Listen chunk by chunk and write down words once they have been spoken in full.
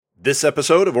This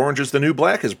episode of Orange is the New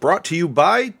Black is brought to you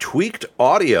by Tweaked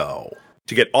Audio.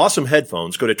 To get awesome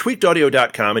headphones, go to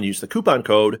tweakedaudio.com and use the coupon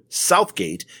code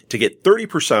Southgate to get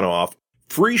 30% off,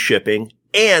 free shipping,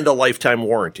 and a lifetime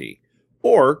warranty.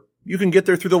 Or you can get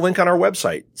there through the link on our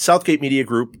website,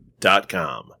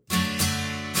 southgatemediagroup.com.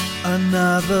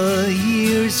 Another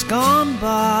year's gone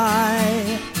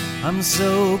by. I'm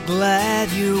so glad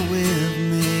you're with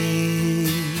me.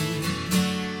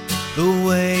 The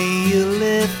way you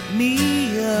lift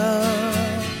me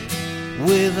up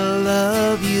with the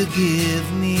love you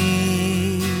give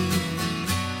me.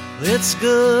 It's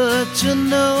good to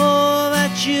know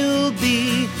that you'll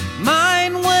be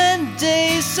mine when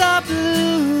days are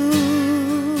blue.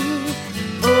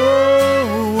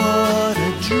 Oh, what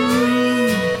a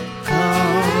dream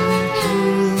come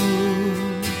true.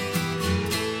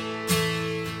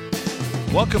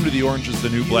 Welcome to the Orange is the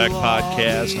New Black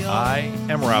podcast. I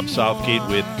am Rob Southgate.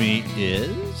 With me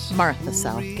is Martha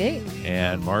Southgate.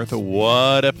 And Martha,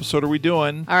 what episode are we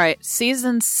doing? All right,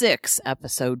 season 6,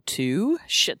 episode 2,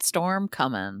 shitstorm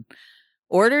coming.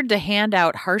 Ordered to hand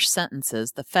out harsh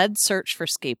sentences, the feds search for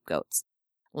scapegoats.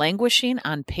 Languishing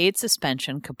on paid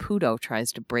suspension, Caputo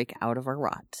tries to break out of a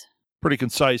rut. Pretty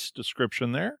concise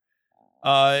description there.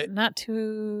 Not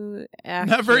too accurate.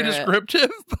 Not very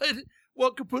descriptive, but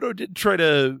well, Caputo did try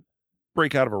to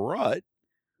break out of a rut.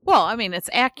 Well, I mean, it's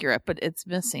accurate, but it's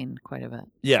missing quite a bit.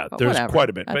 Yeah, but there's whatever. quite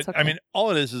a bit. That's But okay. I mean,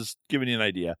 all it is giving you an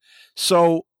idea.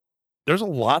 So there's a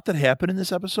lot that happened in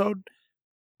this episode,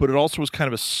 but it also was kind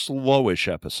of a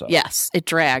slowish episode. Yes, it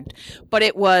dragged, but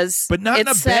it was, But not in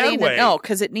a bad way. No,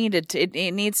 because it needed to.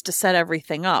 It needs to set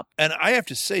everything up. And I have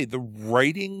to say, the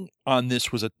writing on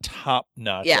this was a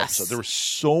top-notch Yes. episode. There were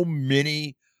so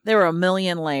many, There were a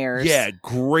million layers.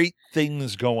 great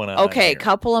things going on. Okay, here.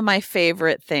 couple of my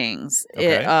favorite things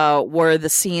Okay. were the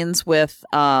scenes with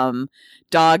Doggett,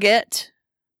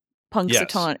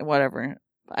 Punxsutawney, whatever.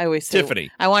 I always say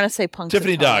Tiffany. I want to say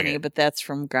Tiffany Punxsutawney, Doggett. but that's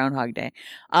from Groundhog Day.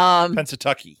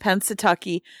 Pennsatucky.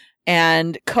 Pennsatucky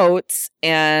and Coates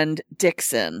and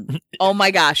Dixon. Oh my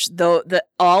gosh,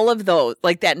 all of those,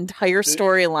 like that entire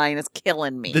storyline is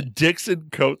killing me. The Dixon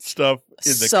Coates stuff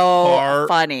in the So car,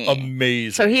 funny.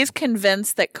 amazing. So he's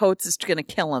convinced that Coates is going to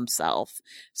kill himself.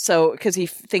 So because he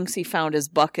thinks he found his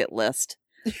bucket list.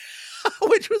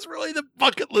 Which was really the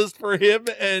bucket list for him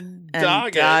and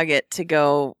Doggett. Doggett to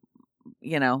go,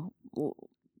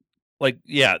 Like,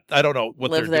 yeah, I don't know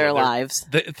what live they're their doing. lives.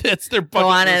 That's their bucket Go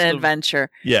on list an of- adventure.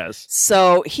 Yes.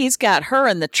 So he's got her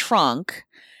in the trunk,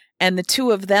 and the two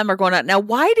of them are going out. Now,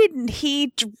 why didn't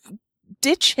he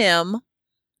ditch him?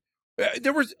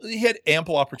 He had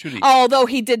ample opportunity. Although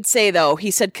he did say, he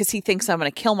said, because he thinks I'm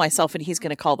going to kill myself and he's going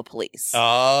to call the police.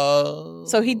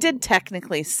 So he did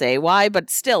technically say why, but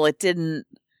still it didn't.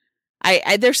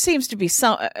 There seems to be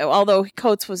some, although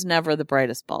Coates was never the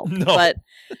brightest bulb, No.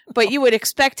 but you would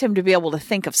expect him to be able to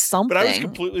think of something. But I was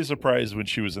completely surprised when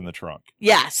she was in the trunk.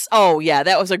 Yes. Oh yeah.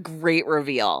 That was a great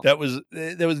reveal. That was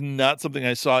not something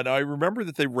I saw. Now I remember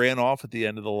that they ran off at the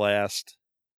end of the last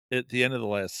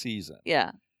season.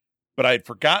 Yeah. But I had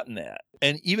forgotten that.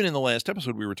 And even in the last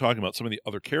episode, we were talking about some of the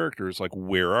other characters, like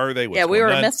where are they? What's Yeah, we going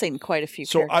were on? missing quite a few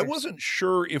So characters. I wasn't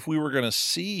sure if we were going to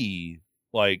see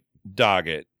like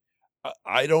Doggett.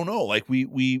 I don't know. Like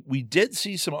we did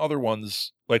see some other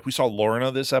ones. Like we saw Lorna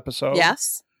this episode.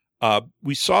 Yes.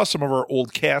 We saw some of our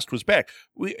old cast was back.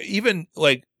 We even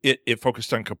like it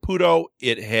focused on Caputo.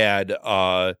 It had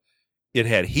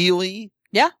Healy.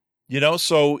 Yeah.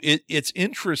 So it's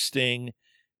interesting.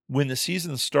 When the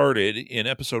season started in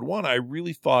episode 1, I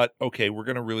really thought, okay, we're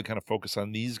going to really kind of focus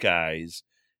on these guys.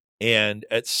 And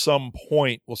at some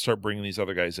point, we'll start bringing these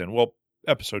other guys in. Well,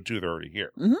 episode 2, they're already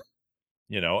here. Mm-hmm.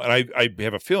 And I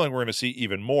have a feeling we're going to see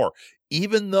even more.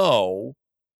 Even though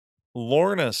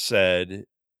Lorna said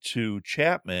to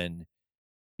Chapman,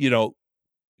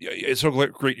 it's so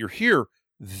great you're here.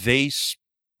 They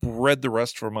spread the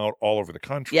rest of them out all over the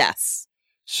country. Yes.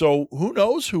 So who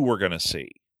knows who we're going to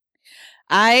see?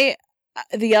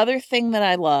 The other thing that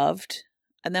I loved,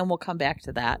 and then we'll come back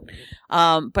to that.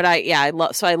 But I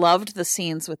loved the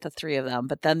scenes with the three of them.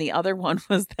 But then the other one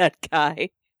was that guy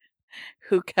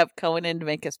who kept going in to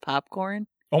make his popcorn.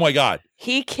 Oh my God.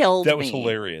 He killed That was me.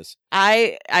 hilarious.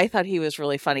 I thought he was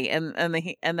really funny. And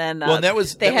then Well, and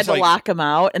they had to lock him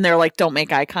out, and they're like, don't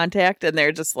make eye contact. And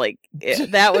they're just like,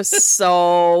 that was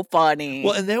so funny.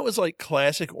 Well, and that was like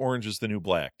classic Orange is the New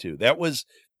Black too. That was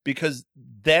because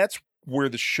that's where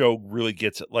the show really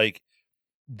gets it. Like,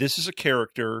 this is a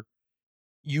character,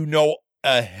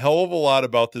 a hell of a lot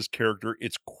about this character.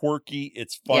 It's quirky,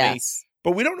 it's funny, yes.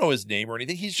 but we don't know his name or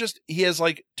anything. He has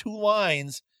like 2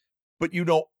 lines, but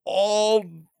all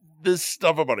this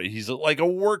stuff about it. He's like a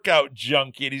workout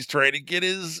junkie, and he's trying to get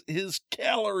his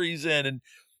calories in, and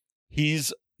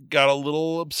he's got a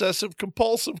little obsessive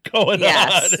compulsive going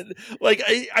on. And like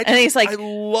and he's like, I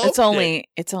loved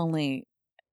it's only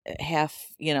half,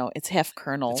 it's half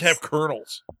kernels. It's half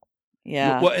kernels.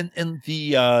 Yeah. Well, and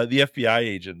the FBI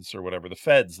agents or whatever, the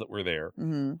feds that were there,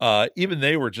 even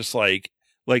they were just like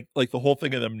the whole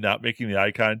thing of them not making the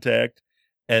eye contact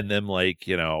and them like,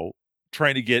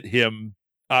 trying to get him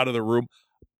out of the room.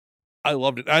 I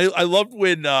loved it. I loved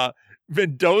when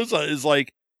Mendoza is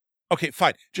like, okay,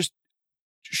 fine, just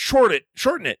shorten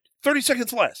it, 30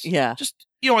 seconds less. Yeah. Just,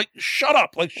 like, shut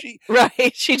up. Like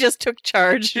right. She just took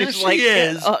charge. Here she like,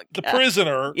 is, the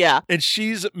prisoner. Yeah. And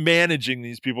she's managing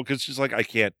these people because she's like, I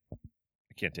can't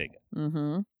take it.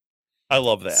 Mm-hmm. I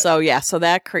love that. So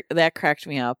that cracked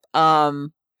me up.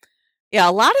 Yeah,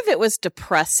 a lot of it was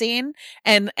depressing.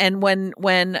 And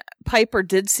when Piper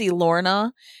did see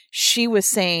Lorna, she was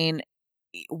saying,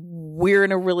 we're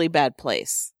in a really bad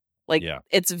place. Like,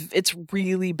 it's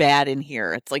really bad in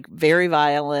here. It's like very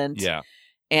violent. Yeah.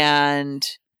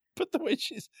 But the way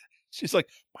she's like,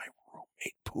 my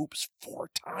roommate poops 4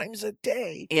 times a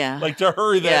day. Yeah. Like, to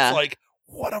her, that's like,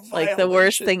 what a violation. Like the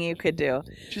worst thing you could do.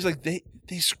 She's like, they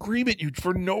scream at you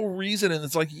for no reason. And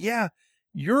it's like, yeah,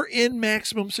 you're in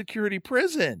maximum security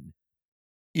prison.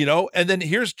 And then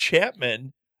here's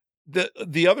Chapman.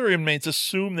 The other inmates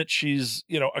assume that she's,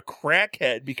 a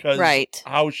crackhead because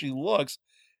how she looks.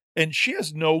 And she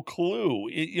has no clue.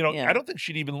 I don't think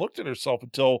she'd even looked at herself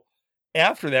until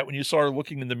after that, when you saw her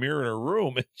looking in the mirror in her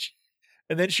room.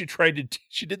 And then she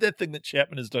did that thing that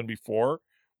Chapman has done before,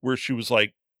 where she was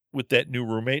like, with that new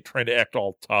roommate, trying to act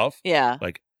all tough. Yeah.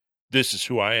 Like, this is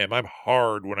who I am. I'm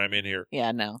hard when I'm in here.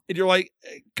 Yeah, no. And you're like,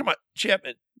 hey, come on,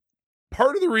 Chapman.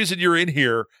 Part of the reason you're in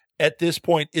here at this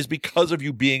point is because of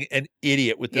you being an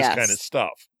idiot with this kind of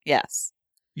stuff. Yes.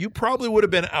 You probably would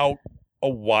have been out a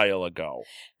while ago,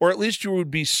 or at least you would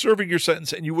be serving your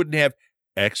sentence and you wouldn't have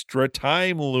extra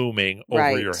time looming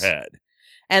over your head.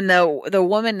 And the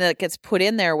woman that gets put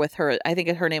in there with her, I think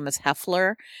her name is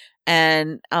Heffler,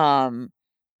 and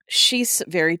she's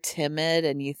very timid,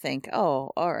 and you think, oh,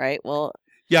 all right, well,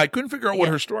 yeah, I couldn't figure out what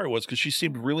her story was because she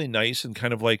seemed really nice and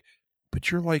kind of like, but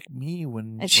you're like me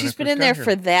and she's been in there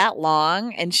for that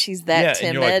long, and she's that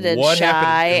timid and what shy.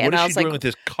 Happened? And what I is was she doing like, with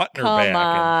this cut in her come back?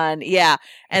 on, yeah.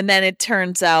 And then it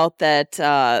turns out that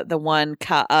the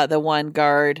one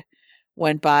guard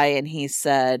went by and he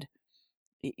said,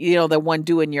 the one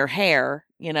doing your hair,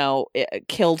 it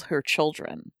killed her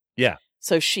children. Yeah.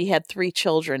 So she had 3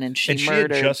 children, and she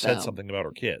murdered had just them. said something about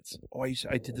her kids. Oh, I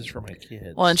did this for my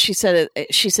kids. Well, and she said,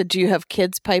 do you have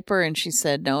kids, Piper? And she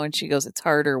said, no. And she goes, it's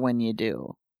harder when you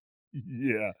do.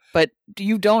 Yeah. But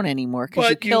you don't anymore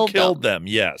because you killed them.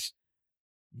 Yes.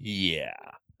 Yeah.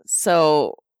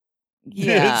 So,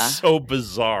 yeah. It's so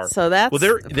bizarre. So that's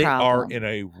they are in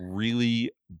a really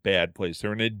bad place.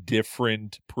 They're in a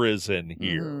different prison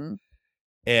here. Mm-hmm.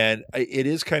 And it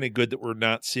is kind of good that we're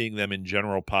not seeing them in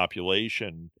general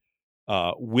population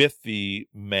with the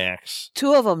max.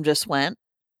 2 of them just went.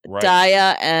 Right.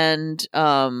 Daya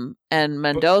and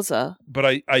Mendoza. But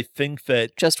I think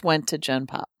that just went to Gen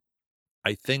Pop.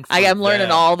 I think I'm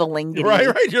learning all the lingity.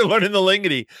 Right. You're learning the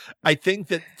lingity. I think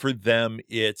that for them,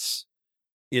 it's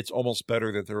almost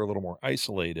better that they're a little more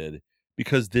isolated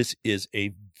because this is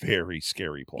a very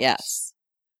scary place. Yes.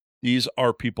 These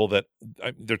are people that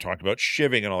they're talking about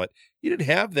shivving and all that. You didn't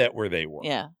have that where they were.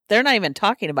 Yeah. They're not even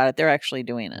talking about it. They're actually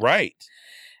doing it. Right.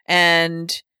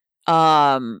 And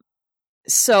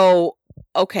so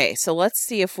let's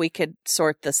see if we could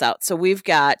sort this out. So we've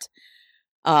got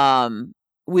the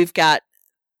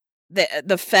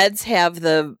feds have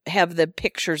the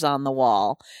pictures on the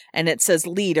wall, and it says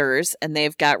leaders, and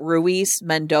they've got Ruiz,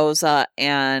 Mendoza,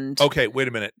 and okay, wait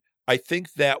a minute. I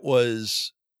think that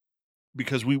was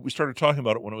because we started talking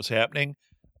about it when it was happening.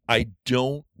 I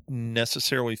don't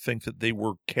necessarily think that they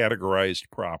were categorized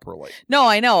properly. No,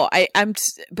 I know.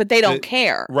 But they don't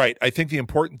care. Right. I think the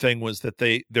important thing was that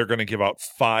they're going to give out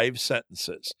 5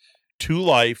 sentences: 2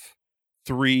 life,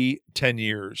 3 10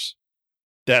 years.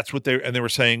 That's what they were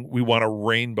saying. We want a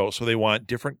rainbow, so they want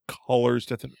different colors,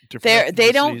 different.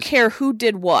 They don't care who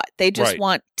did what. They just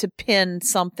want to pin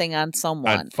something on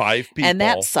someone. On 5 people, and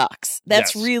that sucks.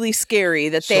 That's really scary.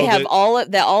 That they have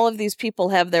all of these people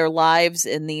have their lives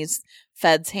in these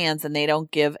feds' hands, and they don't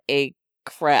give a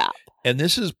crap. And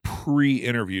this is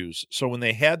pre-interviews. So when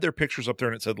they had their pictures up there,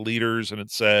 and it said leaders, and it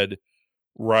said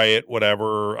riot,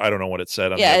 whatever. I don't know what it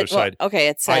said on the other side. Okay,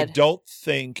 it said. I don't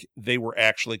think they were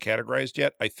actually categorized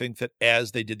yet. I think that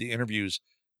as they did the interviews,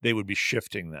 they would be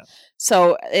shifting them.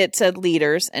 So it said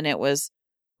leaders, and it was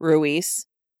Ruiz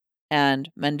and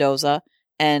Mendoza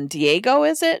and Diego,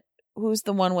 is it? Who's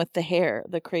the one with the hair,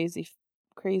 the crazy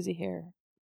hair?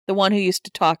 The one who used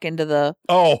to talk into the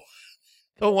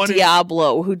one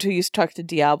Diablo, who used to talk to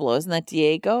Diablo. Isn't that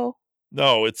Diego?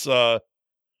 No, it's oh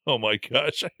my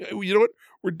gosh. You know what?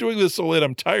 We're doing this so late,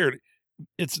 I'm tired.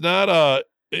 It's not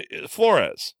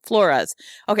Flores.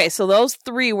 Okay, so those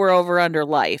three were over under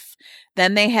life.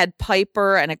 Then they had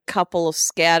Piper and a couple of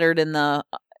scattered in the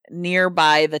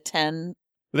nearby the 10.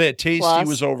 They had Tasty plus.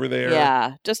 Was over there.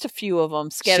 Yeah, just a few of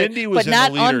them scattered. Cindy was but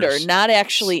not in the leaders. under, not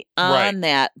actually on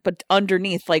that, but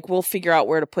underneath. Like we'll figure out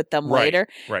where to put them later.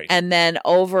 Right. And then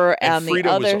over on Frida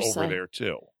the other was side. over there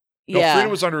too. Yeah. Frida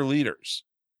was under leaders.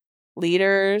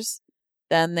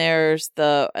 Then there's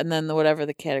whatever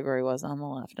the category was on the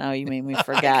left. Now you made me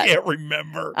forget. I can't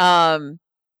remember.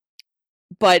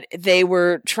 But they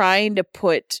were trying to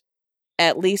put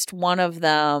at least one of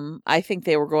them. I think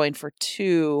they were going for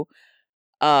 2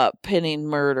 pinning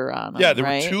murder on them. Yeah, there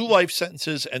right? were 2 life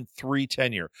sentences and 3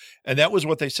 tenure. And that was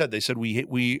what they said. They said,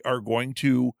 we are going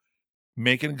to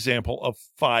make an example of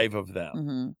 5 of them.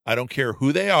 Mm-hmm. I don't care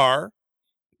who they are.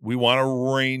 We want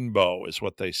a rainbow is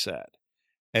what they said.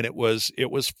 And it was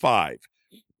 5.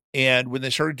 And when they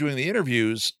started doing the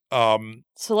interviews, so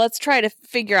let's try to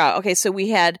figure out. Okay, so we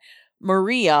had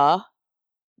Maria.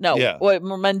 No,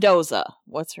 Mendoza.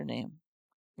 What's her name?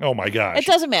 Oh my gosh. It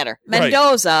doesn't matter.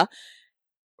 Mendoza.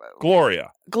 Right.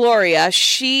 Gloria.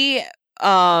 She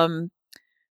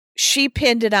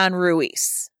pinned it on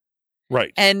Ruiz.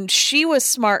 Right. And she was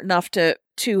smart enough to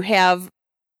have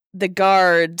the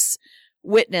guards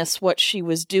witness what she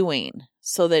was doing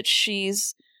so that she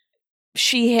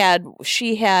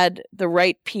had the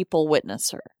right people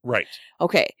witness her. Right.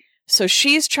 Okay. So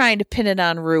she's trying to pin it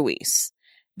on Ruiz.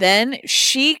 Then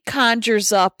she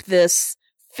conjures up this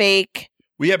fake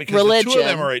because religion. The 2 of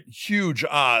them are at huge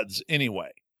odds anyway.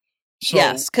 So,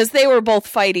 yes, because they were both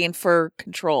fighting for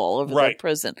control over the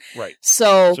prison. Right.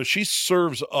 So she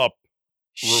serves up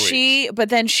Ruiz. But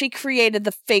then she created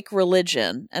the fake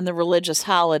religion and the religious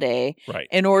holiday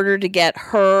in order to get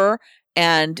her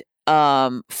and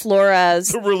Flores,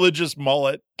 the religious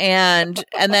mullet, and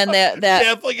then that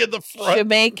Catholic in the front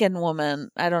Jamaican woman.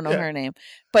 I don't know her name,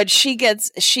 but she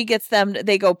gets them.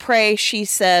 They go pray.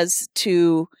 She's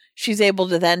able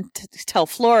to then tell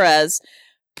Flores,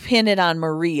 pin it on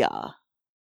Maria.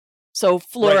 So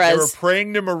Flores, they were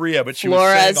praying to Maria, but she was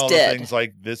saying all the things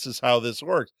like, "This is how this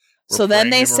works." So then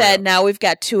they said, now we've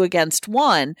got 2 against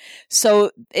 1.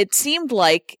 So it seemed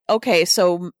like, okay,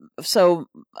 so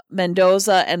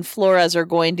Mendoza and Flores are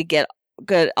going to get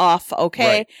off,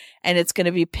 okay, and it's going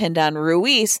to be pinned on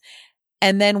Ruiz.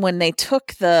 And then when they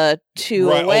took the 2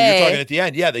 away. Oh, you're talking at the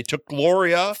end. Yeah, they took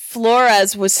Gloria.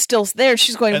 Flores was still there.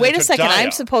 She's going, wait a second,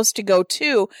 I'm supposed to go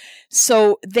too.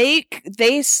 So they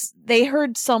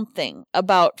heard something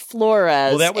about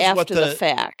Flores after the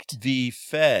fact. The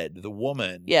Fed, the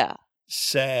woman,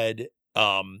 said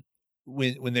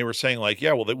when they were saying like,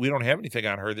 yeah, well, we don't have anything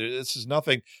on her. This is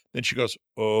nothing. Then she goes,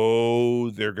 oh,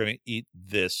 they're going to eat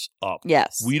this up.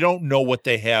 Yes. We don't know what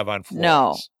they have on Flores.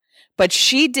 No. But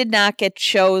she did not get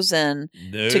chosen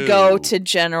to go to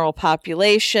general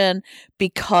population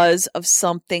because of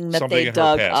something they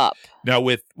dug up. Now,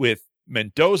 with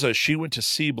Mendoza, she went to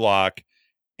C block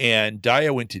and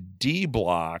Daya went to D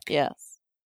block. Yes.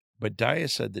 But Daya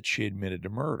said that she admitted to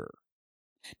murder.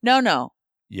 No.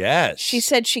 Yes. She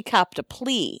said she copped a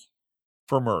plea.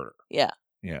 For murder. Yeah.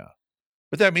 Yeah.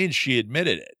 But that means she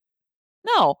admitted it.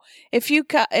 No. I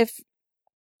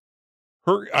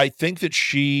think that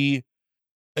she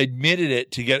admitted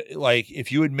it to get, like, if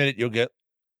you admit it, you'll get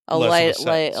a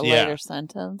later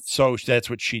sentence. So that's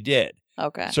what she did.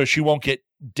 Okay. So she won't get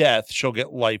death. She'll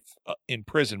get life in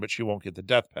prison, but she won't get the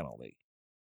death penalty.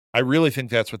 I really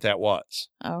think that's what that was.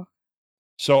 Oh.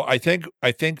 So I think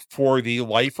for the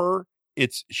lifer,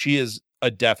 she is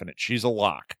a definite. She's a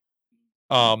lock.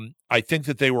 I think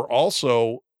that they were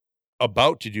also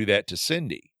about to do that to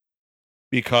Cindy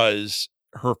because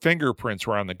her fingerprints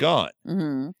were on the gun.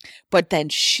 Mm-hmm. But then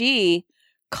she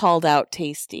called out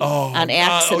Tasty on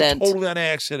accident. Totally on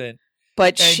accident.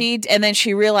 But then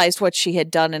she realized what she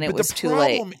had done and it was too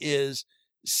late. The problem is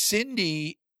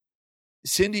Cindy's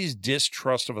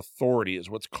distrust of authority is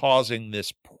what's causing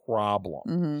this problem.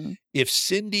 Mm-hmm. If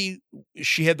she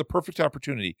had the perfect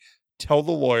opportunity, tell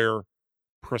the lawyer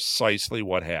precisely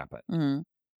what happened. Mm-hmm.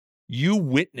 You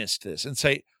witnessed this and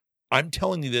say, I'm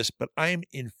telling you this, but I am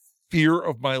in fear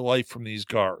of my life from these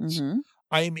guards. Mm-hmm.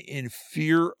 I am in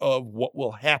fear of what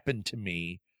will happen to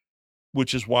me,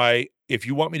 which is why if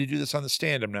you want me to do this on the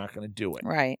stand, I'm not going to do it.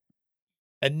 Right.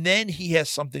 And then he has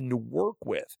something to work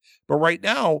with. But right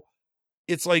now,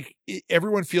 it's like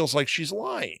everyone feels like she's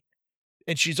lying.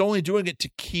 And she's only doing it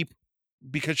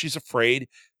because she's afraid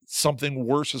something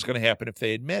worse is going to happen if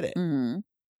they admit it. Mm-hmm.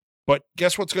 But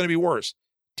guess what's going to be worse?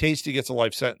 Tasty gets a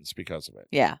life sentence because of it.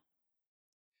 Yeah.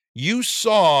 You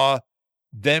saw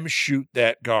them shoot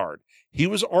that guard. He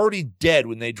was already dead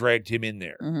when they dragged him in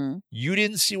there. Mm-hmm. You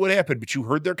didn't see what happened, but you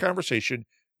heard their conversation.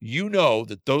 You know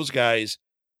that those guys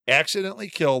accidentally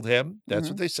killed him. That's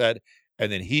what they said.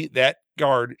 And then that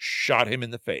guard shot him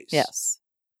in the face. Yes.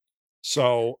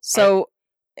 So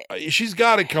she's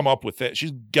got to come up with it.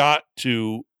 She's got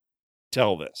to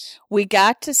tell this. We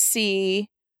got to see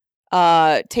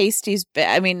Tasty's,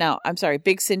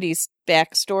 Big Cindy's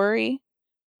backstory.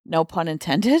 No pun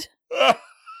intended.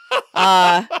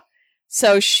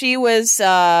 So she was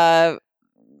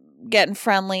getting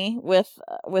friendly with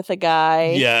a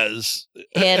guy. Yes.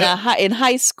 in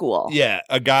high school. Yeah,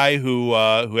 a guy who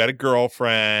had a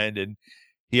girlfriend, and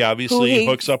he obviously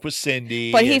hooks up with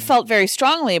Cindy. But he felt very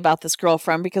strongly about this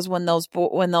girlfriend because when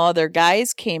the other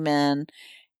guys came in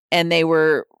and they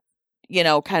were,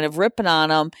 kind of ripping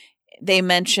on him, they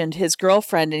mentioned his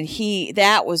girlfriend, and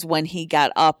that was when he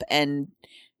got up and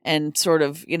sort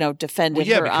of, defended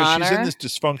her because honor. she's in this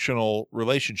dysfunctional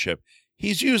relationship.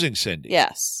 He's using Cindy.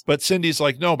 Yes. But Cindy's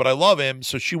like, no, but I love him,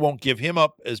 so she won't give him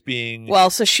up as being...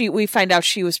 Well, so we find out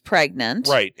she was pregnant.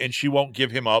 Right, and she won't give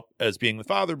him up as being the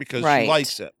father because she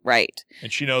likes it. Right.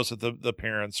 And she knows that the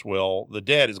parents the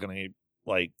dad is going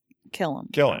to, kill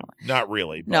him. Not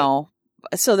really. But, no.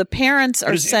 So the parents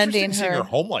are sending her... seeing her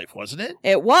home life, wasn't it?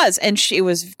 It was, and it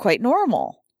was quite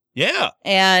normal. Yeah.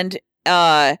 And...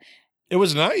 it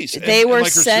was nice. They were her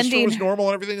sending... sister was normal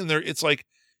and everything, and it's like...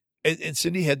 And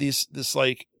Cindy had this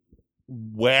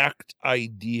whacked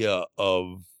idea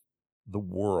of the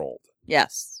world.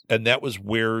 Yes. And that was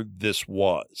where this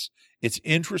was. It's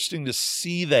interesting to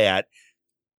see that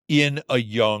in a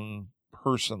young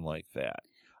person like that.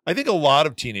 I think a lot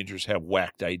of teenagers have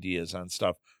whacked ideas on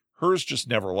stuff. Hers just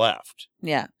never left.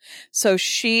 Yeah. So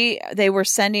they were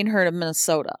sending her to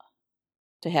Minnesota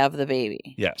to have the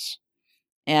baby. Yes.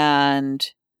 And,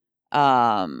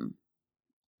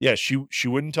 yeah, she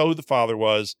wouldn't tell who the father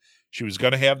was. She was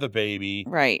going to have the baby.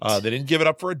 Right. They didn't give it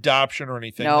up for adoption or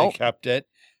anything. Nope. They kept it.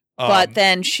 But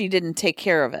then she didn't take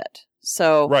care of it.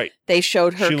 So they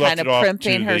showed her kind of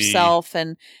primping herself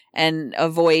and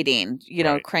avoiding,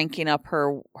 cranking up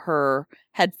her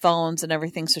headphones and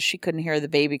everything so she couldn't hear the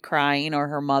baby crying or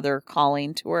her mother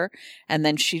calling to her. And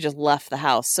then she just left the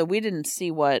house. So we didn't see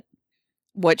what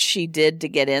she did to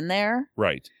get in there.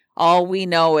 Right. All we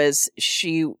know is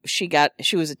she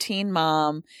was a teen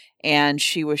mom and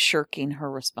she was shirking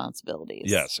her responsibilities.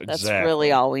 Yes, exactly. That's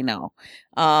really all we know.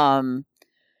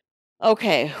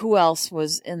 Okay, who else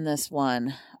was in this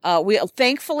one? We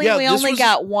only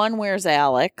got one Where's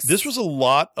Alex. This was a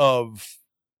lot of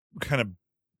kind of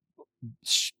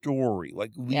story,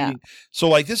 leading. Yeah.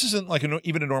 So this isn't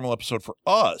even a normal episode for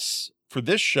us for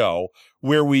this show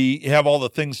where we have all the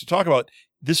things to talk about.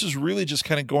 This is really just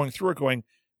kind of going through it going,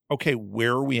 okay,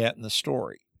 where are we at in the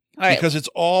story? All right. Because it's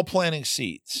all planting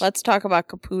seeds. Let's talk about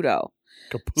Caputo.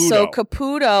 So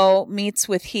Caputo meets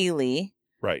with Healy.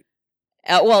 Right.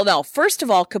 No. First of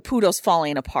all, Caputo's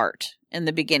falling apart in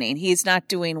the beginning. He's not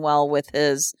doing well with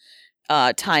his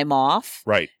time off.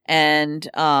 Right. And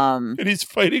he's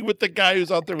fighting with the guy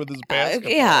who's out there with his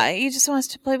basketball. Yeah, he just wants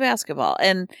to play basketball.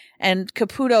 And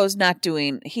Caputo's not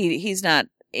doing. He's not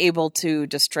able to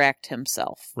distract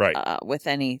himself. Right. With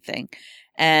anything.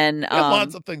 And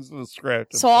lots of things to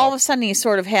distract himself. So all of a sudden he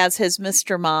sort of has his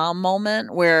Mr. Mom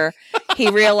moment where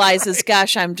he realizes,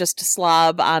 gosh, I'm just a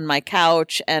slob on my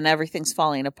couch and everything's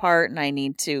falling apart and I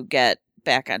need to get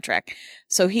back on track.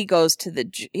 So he goes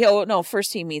to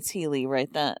first he meets Healy,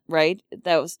 right?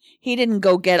 He didn't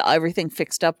go get everything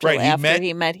fixed up till after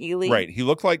he met Healy. Right. He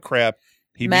looked like crap.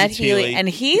 He met Healy. And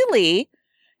Healy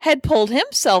had pulled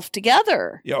himself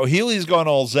together. Yeah, Healy's gone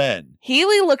all zen.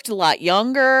 Healy looked a lot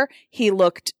younger. He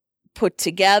looked put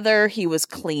together. He was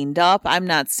cleaned up. I'm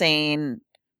not saying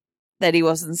that he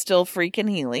wasn't still freaking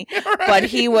Healy, right. But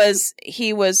he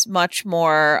was much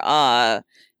more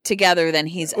together than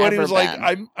he's ever been. He was like,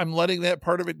 I'm letting that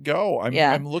part of it go.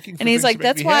 I'm looking for. And he's like,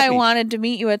 that's why happy. I wanted to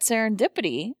meet you at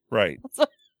Serendipity. Right.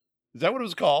 Is that what it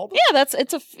was called? Yeah,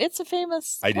 it's a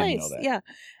famous place. I didn't know that. Yeah.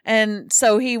 And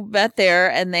so he met there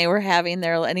and they were having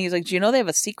and he's like, do you know they have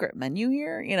a secret menu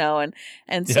here?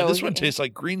 And so this one tastes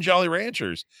like Green Jolly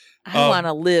Ranchers. I want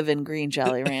to live in Green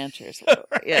Jolly Ranchers.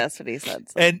 Yeah, that's what he said.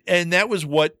 So. And that was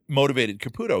what motivated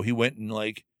Caputo. He went and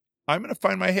I'm going to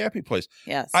find my happy place.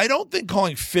 Yes. I don't think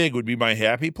calling Fig would be my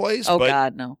happy place. Oh, but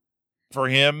God, no. for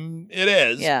him, it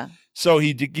is. Yeah. So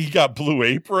he got Blue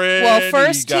Apron. Well,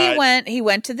 first he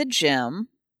went to the gym.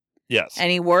 Yes.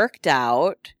 And he worked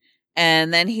out.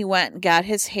 And then he went and got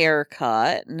his hair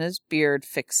cut and his beard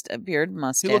mustache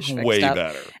He looked fixed way up.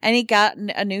 better. And he got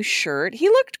a new shirt. He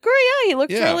looked great. Yeah, he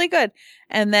looked really good.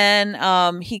 And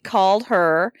then he called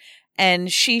her,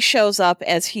 and she shows up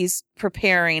as he's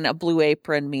preparing a Blue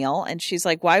Apron meal. And she's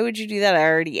like, "Why would you do that? I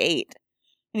already ate."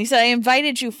 And he said, "I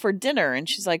invited you for dinner." And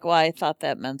she's like, "Well, I thought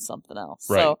that meant something else."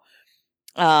 Right.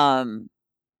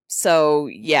 So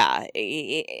yeah.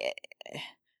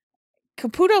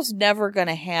 Caputo's never going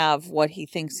to have what he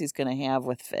thinks he's going to have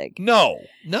with Fig. No.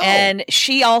 And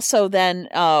she also then,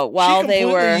 while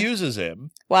they uses him.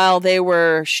 While they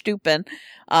were stooping,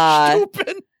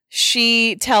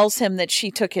 she tells him that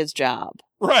she took his job.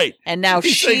 Right. And now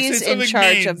she's in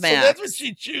charge of Max. So that's what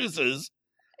she chooses.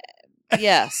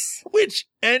 Yes. Which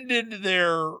ended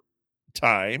their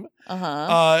time.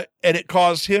 Uh-huh. And it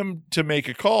caused him to make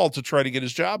a call to try to get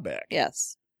his job back.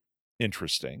 Yes.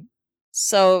 Interesting.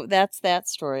 So that's that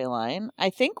storyline. I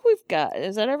think we've got,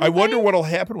 is that everything? I wonder what'll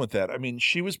happen with that. I mean,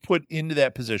 she was put into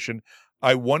that position.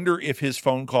 I wonder if his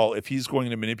phone call, if he's going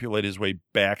to manipulate his way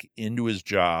back into his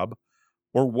job,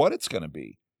 or what it's going to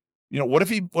be. You know, what if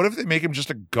they make him just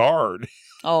a guard?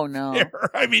 Oh no.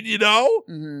 I mean, you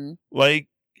know, like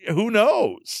who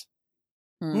knows?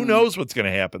 Who knows what's going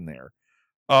to happen there?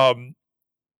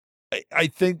 I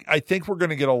think we're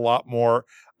going to get a lot more.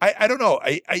 I don't know.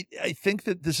 I think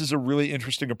that this is a really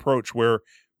interesting approach where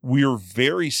we're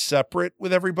very separate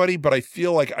with everybody, but I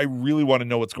feel like I really want to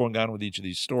know what's going on with each of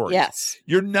these stories. Yes.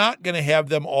 You're not going to have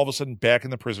them all of a sudden back in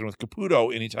the prison with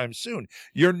Caputo anytime soon.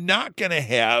 You're not going to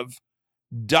have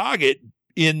Doggett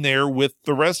in there with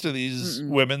the rest of these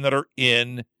women that are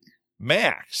in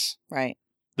Max. Right.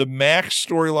 The Max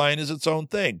storyline is its own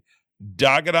thing.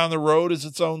 Doggett on the road is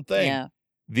its own thing. Yeah.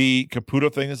 The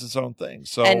Caputo thing is its own thing.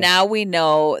 So, and now we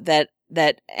know that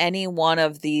any one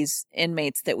of these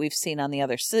inmates that we've seen on the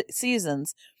other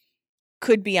seasons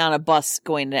could be on a bus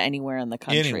going to anywhere in the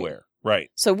country. Anywhere,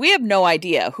 right. So we have no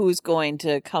idea who's going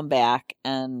to come back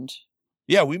and...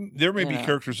 Yeah, there may be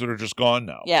characters that are just gone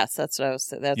now. Yes, that's what I was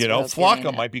saying.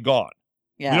 Flocka might be gone.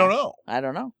 Yeah. We don't know. I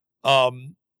don't know.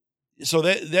 So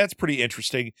that's pretty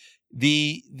interesting.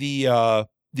 The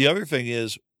other thing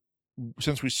is,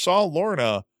 since we saw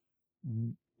Lorna,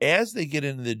 as they get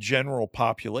into the general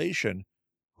population,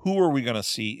 who are we going to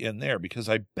see in there? Because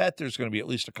I bet there's going to be at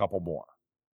least a couple more.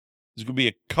 There's going to be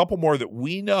a couple more that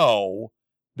we know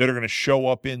that are going to show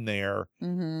up in there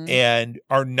and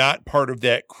are not part of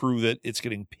that crew that it's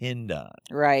getting pinned on.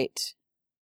 Right.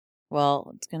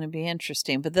 Well, it's going to be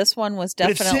interesting. But this one was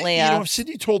definitely if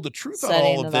Sidney told the truth on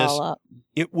all of this,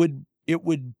 it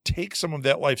would take some of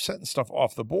that life sentence stuff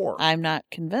off the board. I'm not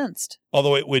convinced.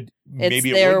 Although it would, maybe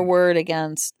it's their word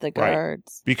against the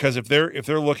guards. Right. Because if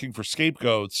they're looking for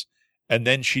scapegoats, and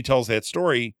then she tells that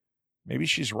story, maybe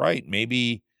she's right.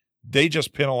 Maybe they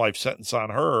just pin a life sentence on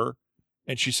her,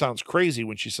 and she sounds crazy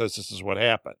when she says this is what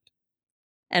happened.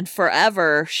 And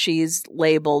forever, she's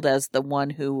labeled as the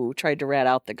one who tried to rat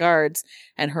out the guards,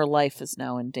 and her life is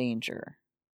now in danger.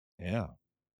 Yeah.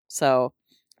 So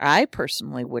I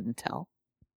personally wouldn't tell.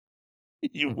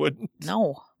 You wouldn't?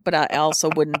 No, but I also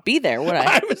wouldn't be there, would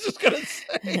I? I was just going to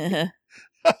say.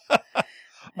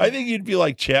 I think you'd be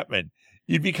like Chapman.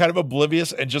 You'd be kind of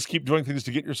oblivious and just keep doing things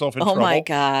to get yourself in trouble. Oh, my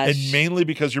gosh. And mainly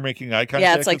because you're making eye contact with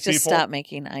people. Yeah, it's like, just stop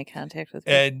making eye contact with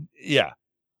people. And, yeah.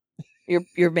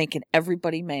 You're making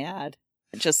everybody mad.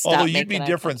 Just stop. Although you'd be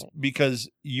different because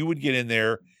you would get in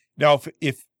there. Now,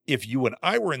 if you and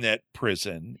I were in that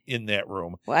prison, in that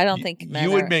room, well, I don't think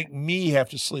you would make me have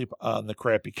to sleep on the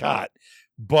crappy cot.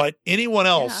 But anyone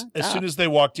else, as soon as they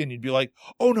walked in, you'd be like,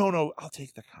 "Oh no, I'll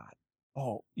take the cot."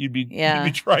 Oh, you'd be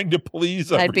trying to please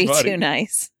everybody. I'd be too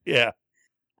nice. Yeah,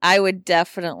 I would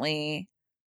definitely.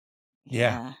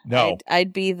 Yeah, no,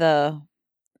 I'd be the.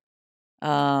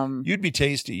 You'd be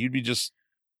tasty. You'd be just.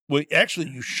 Well, actually,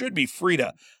 you should be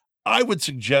Frida. I would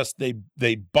suggest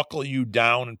they buckle you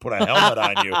down and put a helmet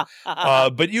on you.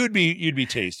 But you'd be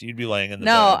tasty. You'd be laying in the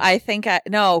bed. I think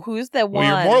who's the one?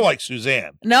 Well, you're more like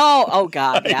Suzanne. No, oh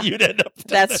God, yeah. You'd end up.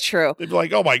 That's true. They'd be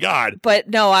like, oh my God. But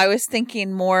no, I was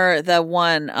thinking more the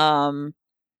one,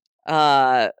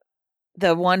 the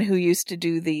one who used to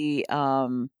do the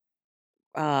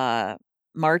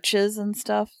marches and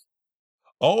stuff.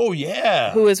 Oh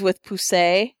yeah. Who was with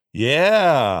Poussey?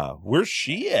 Yeah, where's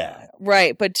she at?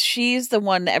 Right, but she's the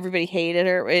one that everybody hated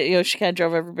her. She kind of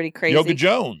drove everybody crazy. Yoga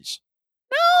Jones.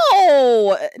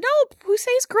 No,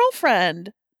 Poussey's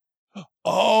girlfriend.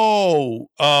 Oh,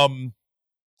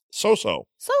 So-So.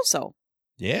 So-So.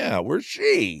 Yeah, where's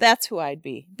she? That's who I'd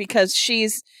be, because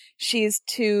she's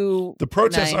too. The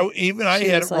protest. nice. I had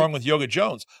it was wrong with Yoga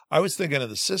Jones. I was thinking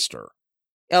of the sister.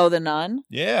 Oh, the nun?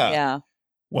 Yeah. Yeah.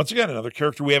 Once again, another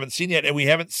character we haven't seen yet, and we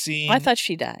haven't seen. I thought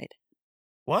she died.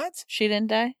 What? She didn't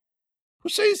die?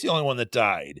 Hussein's the only one that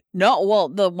died. No, well,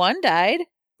 the one died.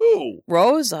 Who?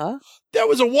 Rosa. That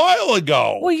was a while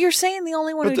ago. Well, you're saying the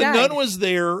only one but who the died. nun was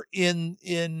there in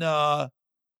the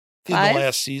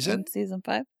last season. In season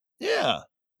 5? Yeah.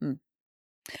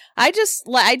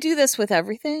 I do this with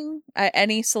everything.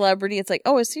 Any celebrity, it's like,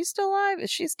 oh, is he still alive? Is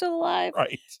she still alive?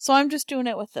 Right. So I'm just doing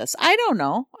it with this. I don't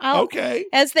know. Okay.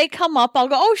 As they come up, I'll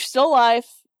go, oh, she's still alive.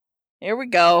 Here we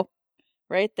go.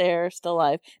 Right there, still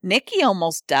alive. Nikki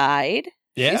almost died.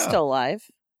 Yeah. She's still alive.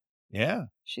 Yeah.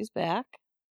 She's back.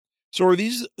 So are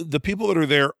these the people that are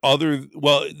there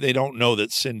well, they don't know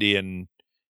that Cindy and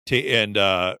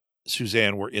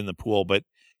Suzanne were in the pool, but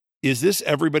is this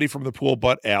everybody from the pool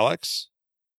but Alex?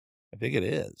 I think it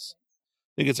is.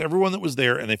 I think it's everyone that was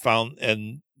there, and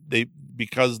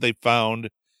because they found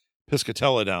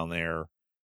Piscatella down there,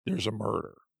 there's a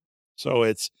murder. So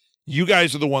it's, you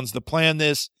guys are the ones that planned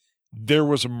this. There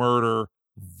was a murder.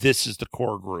 This is the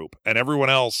core group, and everyone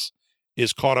else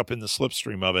is caught up in the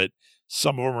slipstream of it.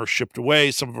 Some of them are shipped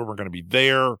away. Some of them are going to be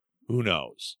there. Who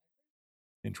knows?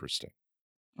 Interesting.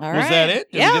 All Was right. that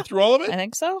it? Did we get through all of it? I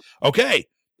think so. Okay.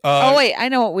 Oh, wait. I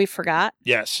know what we forgot.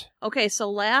 Yes. Okay,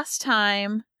 so last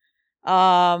time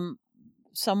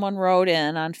someone wrote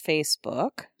in on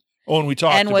Facebook. Oh, and we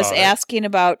talked and was about it. asking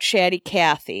about Chatty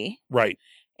Cathy. Right.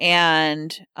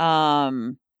 And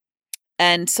so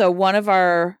one of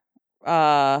our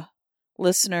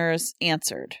listeners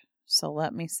answered. So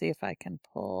let me see if I can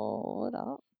pull it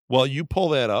up. Well, you pull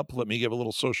that up. Let me give a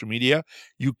little social media.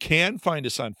 You can find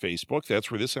us on Facebook.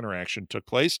 That's where this interaction took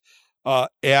place.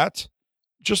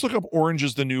 Just look up Orange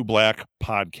is the New Black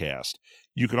podcast.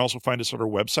 You can also find us on our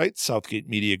website,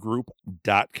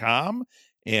 southgatemediagroup.com.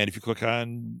 And if you click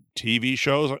on TV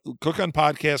shows, click on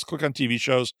podcasts, click on TV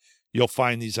shows, you'll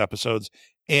find these episodes.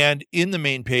 And in the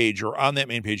main page, or on that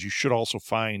main page, you should also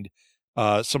find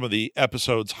some of the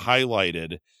episodes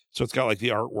highlighted. So it's got like the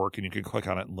artwork, and you can click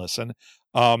on it and listen.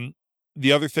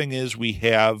 The other thing is we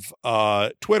have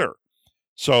Twitter.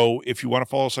 So if you want to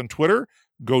follow us on Twitter,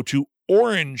 go to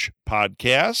Orange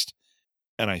Podcast,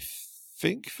 and I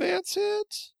think that's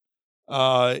it.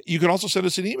 You can also send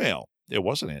us an email. It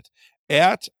wasn't it.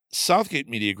 At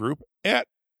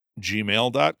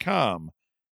southgatemediagroup@gmail.com.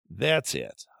 That's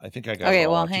it. I think I got it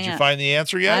all. Did you find the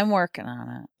answer yet? I'm working on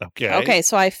it. Okay. Okay,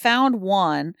 so I found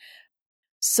one.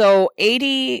 So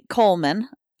Adie Coleman,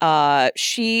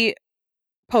 she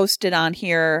posted on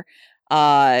here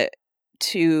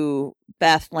to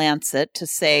Beth Lancet to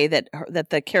say that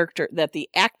the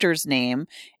actor's name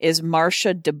is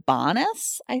Marcia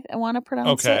DeBonis. I want to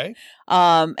pronounce it.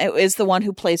 It is the one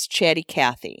who plays Chatty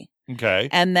Cathy. Okay.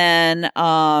 And then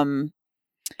a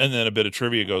bit of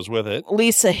trivia goes with it.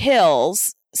 Lisa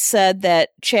Hills said that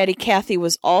Chatty Cathy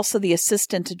was also the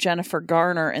assistant to Jennifer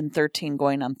Garner in 13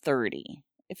 Going on 30.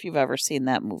 If you've ever seen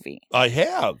that movie. I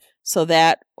have. So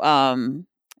that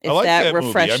if that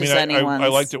refreshes movie. I mean, anyone's... I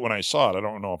liked it when I saw it. I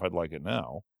don't know if I'd like it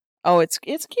now. Oh, it's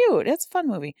cute. It's a fun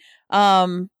movie.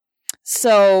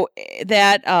 So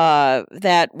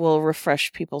that will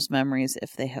refresh people's memories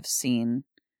if they have seen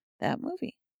that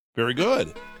movie. Very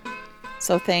good.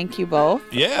 So thank you both.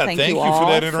 Yeah, thank you for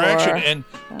that interaction. And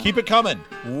keep it coming.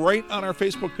 Right on our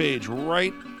Facebook page.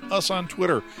 Write us on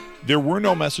Twitter. There were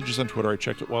no messages on Twitter. I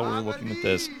checked it while we were looking at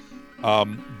this.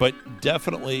 But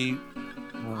definitely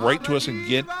write to us and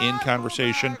get in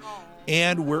conversation.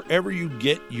 And wherever you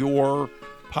get your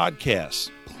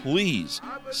podcasts, please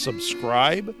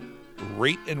subscribe,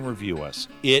 rate, and review us.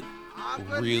 It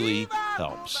really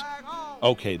helps.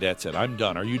 Okay, that's it. I'm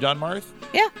done. Are you done, Marth?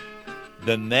 Yeah.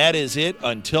 Then that is it.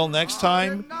 Until next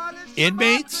time,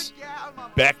 inmates,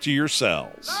 back to your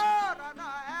cells.